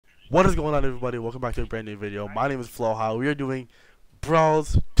What is going on, everybody? Welcome back to a brand new video. My name is Floha. We are doing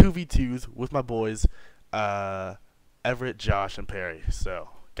Brawls 2v2s with my boys, Everett, Josh, and Perry. So,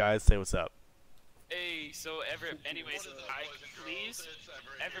 guys, say what's up. Hey, so Everett, anyways,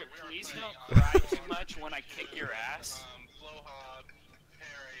 Everett, please don't cry too much when I kick your ass. Floha,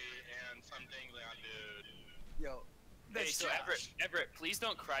 Perry, and something Leon dude. Yo, Hey, so Everett, please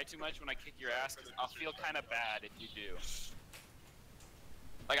don't cry too much when I kick your ass, because I'll feel kind of bad if you do.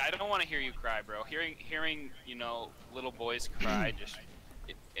 Like, I don't want to hear you cry, bro. Hearing, you know, little boys cry, just,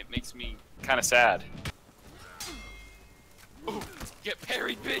 it makes me kind of sad. Ooh, get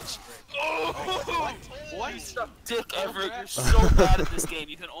parried, bitch! Oh! What? You suck dick, Everett. You're so bad at this game.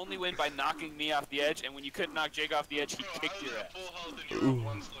 You can only win by knocking me off the edge, and when you couldn't knock Jake off the edge, he kicked your ass.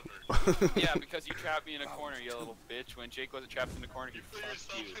 Yeah, because you trapped me in a corner, you little bitch. When Jake wasn't trapped in the corner, he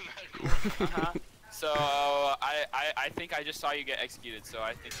fucked you. So, I think I just saw you get executed, so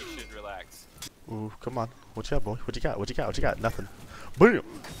I think you should relax. Ooh, come on. What you got, boy? What you got? What you got? What you got? Nothing. Boom!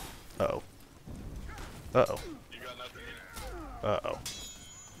 Uh-oh. Uh-oh. You got nothing. Uh-oh.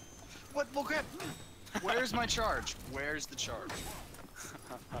 what? Well, crap. Where's my charge? Where's the charge?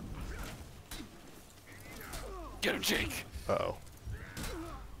 Get him, Jake! Uh-oh.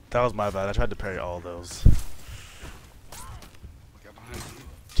 That was my bad. I tried to parry all of those. Look up behind me.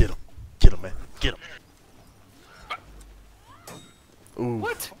 Get him. Get him, man. Get him. Ooh.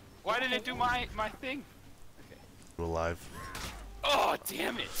 What? Why did it do my thing? We're alive. Oh,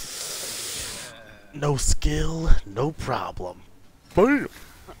 damn it! No skill, no problem. Boom!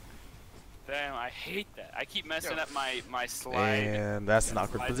 Damn, I hate that. I keep messing up my slide. And that's an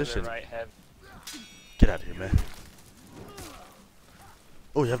awkward slide to the position. right head. Get out of here, man.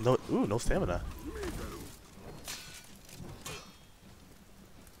 Oh, you have no stamina.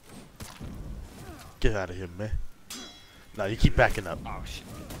 Get out of here, man. No, you keep backing up. Oh shit.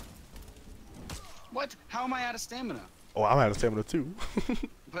 What? How am I out of stamina? Oh, I'm out of stamina too.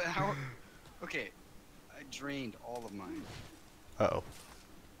 But how? Okay, I drained all of mine. Uh-oh.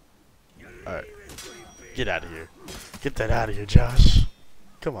 Alright. Get out of here. Get that out of here, Josh.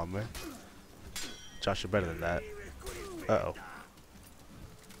 Come on, man. Josh, you're better than that. Uh-oh.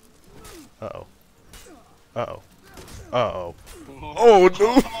 Uh-oh. Uh-oh. Uh-oh. Oh,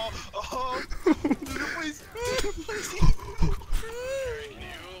 no! Oh, please, please. Perry, can you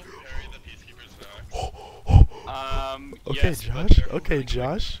parry the Peacekeeper's knock? Okay, Yes, but Josh. they're Okay, really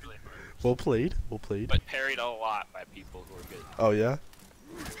Josh. good. Well played. Well played. But parried a lot by people who are good. Oh, yeah?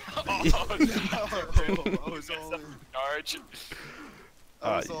 Oh, No, I was all in. Charge. I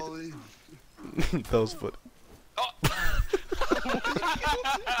was all in. That was foot.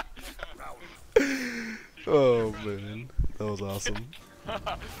 Oh, man. That was awesome. Where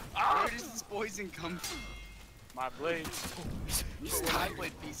does this poison come from? My blade. When I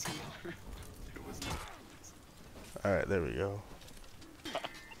played PC, it was not. Alright, there we go.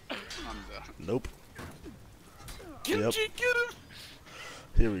 I'm done. Nope. Get him, Yep. Jake, get him!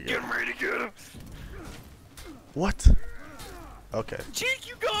 Here we Get go. him ready to get him! What? Okay. Jake,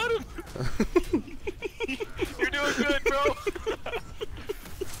 you got him! You're doing good, bro!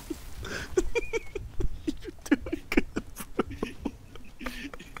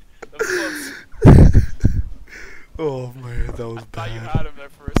 That was close. Oh, man, that was I thought you bad. had him there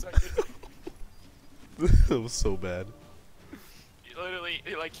for a second. That was so bad. You literally,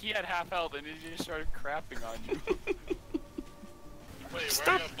 like, he had half health and he just started crapping on you. Wait,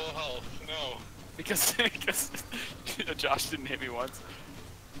 Stop. where you got full health? No. because Josh didn't hit me once.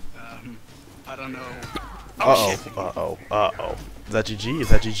 I don't know. Oh, Uh-oh. shit. Uh-oh. Uh-oh. Is that GG? Is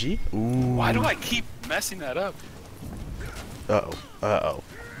that GG? Ooh. Why do I keep messing that up? Uh-oh. Uh-oh.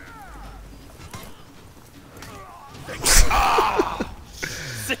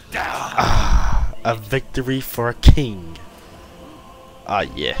 Sit down! A victory for a king. Ah,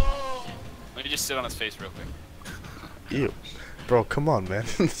 yeah. Let me just sit on his face real quick. Ew. Bro, come on, man.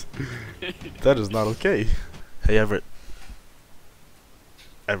 That is not okay. Hey, Everett.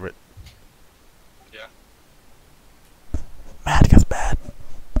 Everett. Yeah. Mad gets bad.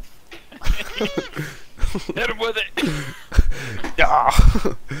 Hit him with it!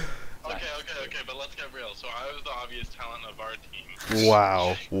 Ah. Okay, but let's get real. So I was the obvious talent of our team.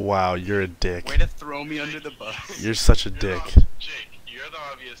 Wow. Wow, you're a dick. Way to throw me under the bus. You're such a dick. Jake, you're the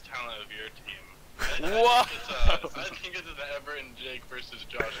obvious talent of your team. Whoa! I think it's the Everett and Jake versus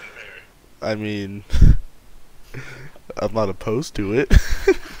Josh and Perry. I mean, I'm not opposed to it.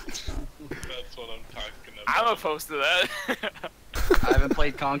 That's what I'm talking about. I'm opposed to that. I haven't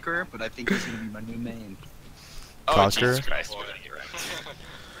played Conqueror, but I think he's gonna be my new main. Oh, Conquer? Jesus Christ, we're gonna get wrecked.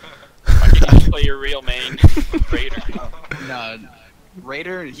 Why can't you play your real main, Raider? No,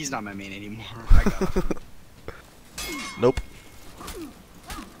 Raider, he's not my main anymore. I got him. Nope.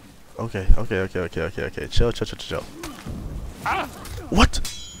 Okay. Chill. Ah! What?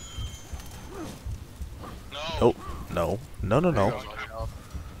 No. No.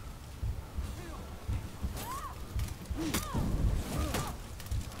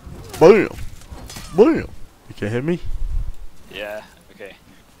 Bam. You can't hit me? Yeah. Okay.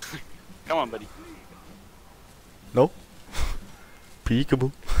 Come on, buddy. No.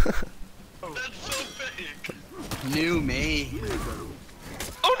 Peekaboo. That's so fake. New me.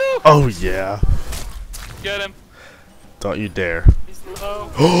 Oh no! Oh yeah. Get him. Don't you dare. He's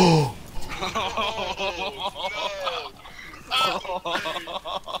low. Oh.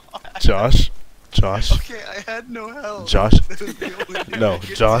 Josh. Okay, I had no help. Josh. No,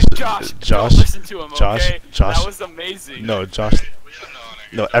 Josh. Josh, don't listen to him, okay? Josh. That was amazing. No, Josh. We have no honor.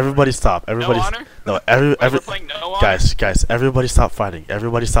 No, everybody stop. Everybody. No honor? No, We're every playing no honor? guys, everybody stop fighting.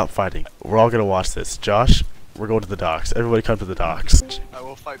 Everybody stop fighting. We're all gonna watch this. Josh, we're going to the docks. Everybody come to the docks. I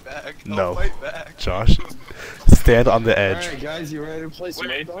will fight back. No. I'll fight back. Josh, stand on the edge. Alright, guys, you ready to play some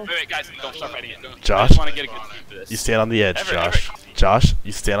Wait, football? guys, don't start fighting it. Don't. I Josh? just want to get a good team for this. You stand on the edge, Everett, Josh. Everett. Josh,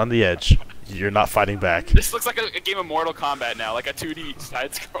 you stand on the edge. You're not fighting back. This looks like a game of Mortal Kombat now, like a 2D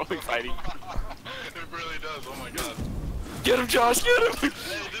side-scrolling fighting. It really does. Oh my god. Get him, Josh! Get him! Hey,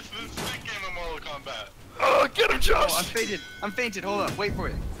 this is a sick game of Mortal Kombat. Oh, get him, Oh, Josh! I'm fainted. Hold on. Wait for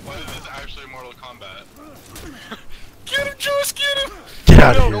it. Why is this actually Mortal Kombat? Get him, Josh! Get him! Get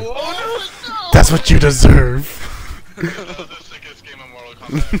out of No. here. Oh, That's what you deserve. That was the sickest game of Mortal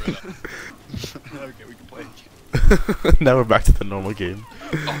Kombat ever. okay, we can play. Now we're back to the normal game.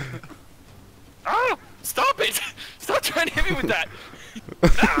 Ah! Stop it! Stop trying to hit me with that!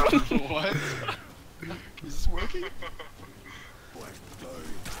 Ow. What? Is this working?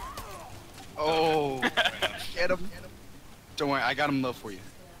 Oh, get him. Don't worry, I got him low for you.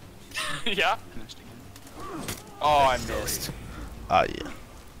 Yeah? Finished again. Oh, I missed. Ah, yeah.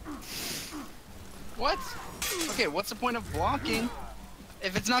 What? Okay, what's the point of blocking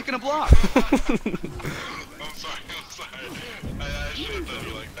if it's not gonna block? I'm sorry. I should have done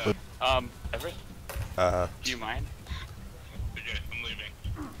you like that. Everett, do you mind? Okay, I'm leaving.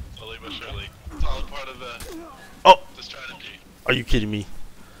 Slowly but surely. It's all part of the strategy. Are you kidding me?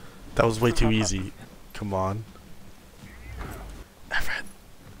 That was way too easy. Come on. Everett.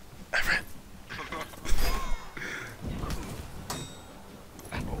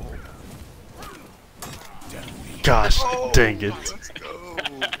 Gosh, dang it. Let's go.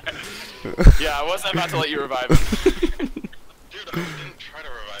 Yeah, I wasn't about to let you revive him. Dude, I didn't try to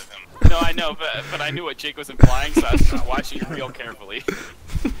revive him. No, I know, but I knew what Jake was implying, so I was watching you real carefully.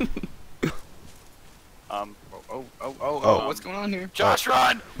 Oh, what's going on here? Josh,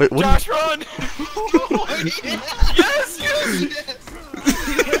 run! Wait, what? Josh, run! Yes! Why would you do that?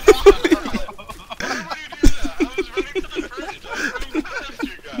 I was running to the fridge. I was running past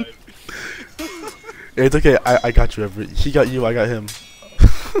you guys. It's okay. I got you, Everett. He got you. I got him.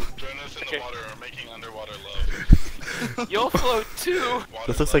 Join us in the water or making underwater love. You'll float too!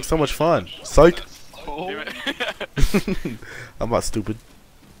 This looks like so much fun. Psych. Oh, I'm not stupid.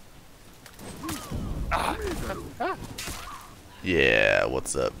 Yeah,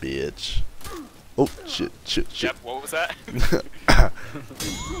 what's up, bitch? Oh, shit. Yep, what was that? Oh,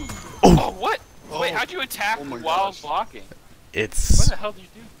 Oh, what? Wait, how'd you attack Oh my while gosh. blocking? What it's. the hell did you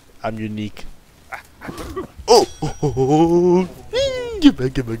do? I'm unique. Oh! Get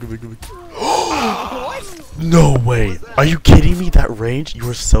back. No way. Are you kidding me? That range? You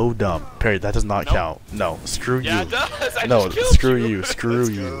are so dumb. Perry, that does not Nope. count. No, screw Yeah, you. it does. I No, just killed screw you. you. Screw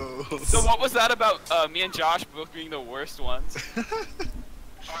you. So what was that about me and Josh both being the worst ones?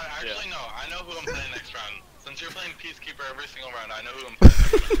 Alright, actually no. I know who I'm playing next round. Since you're playing Peacekeeper every single round, I know who I'm playing.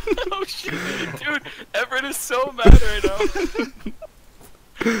 Oh shit, dude, Everett is so mad right now.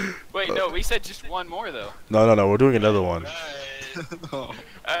 Wait, no, we said just one more though. No. We're doing another one. Nice.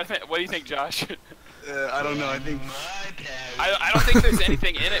 What do you think, Josh? I don't know. I think. I don't think there's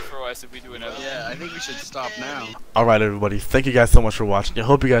anything in it for us if we do another one. Yeah, I think we should stop now. Alright, everybody. Thank you guys so much for watching. I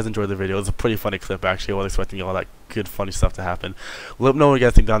hope you guys enjoyed the video. It was a pretty funny clip, actually. I wasn't expecting all that good, funny stuff to happen. Let me know what you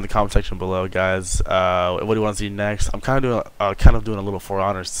guys think down in the comment section below, guys. What do you want to see next? I'm kind of doing a little For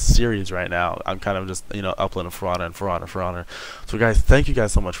Honor series right now. I'm kind of just, uploading For Honor. So, guys, thank you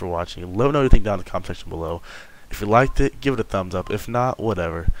guys so much for watching. Let me know what you think down in the comment section below. If you liked it, give it a thumbs up. If not,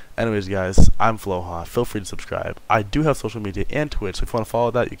 whatever. Anyways, guys, I'm Floha. Feel free to subscribe. I do have social media and Twitch, so if you want to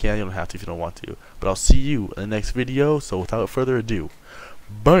follow that, you can. You don't have to if you don't want to. But I'll see you in the next video, so without further ado,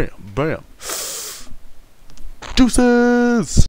 bam. Deuces!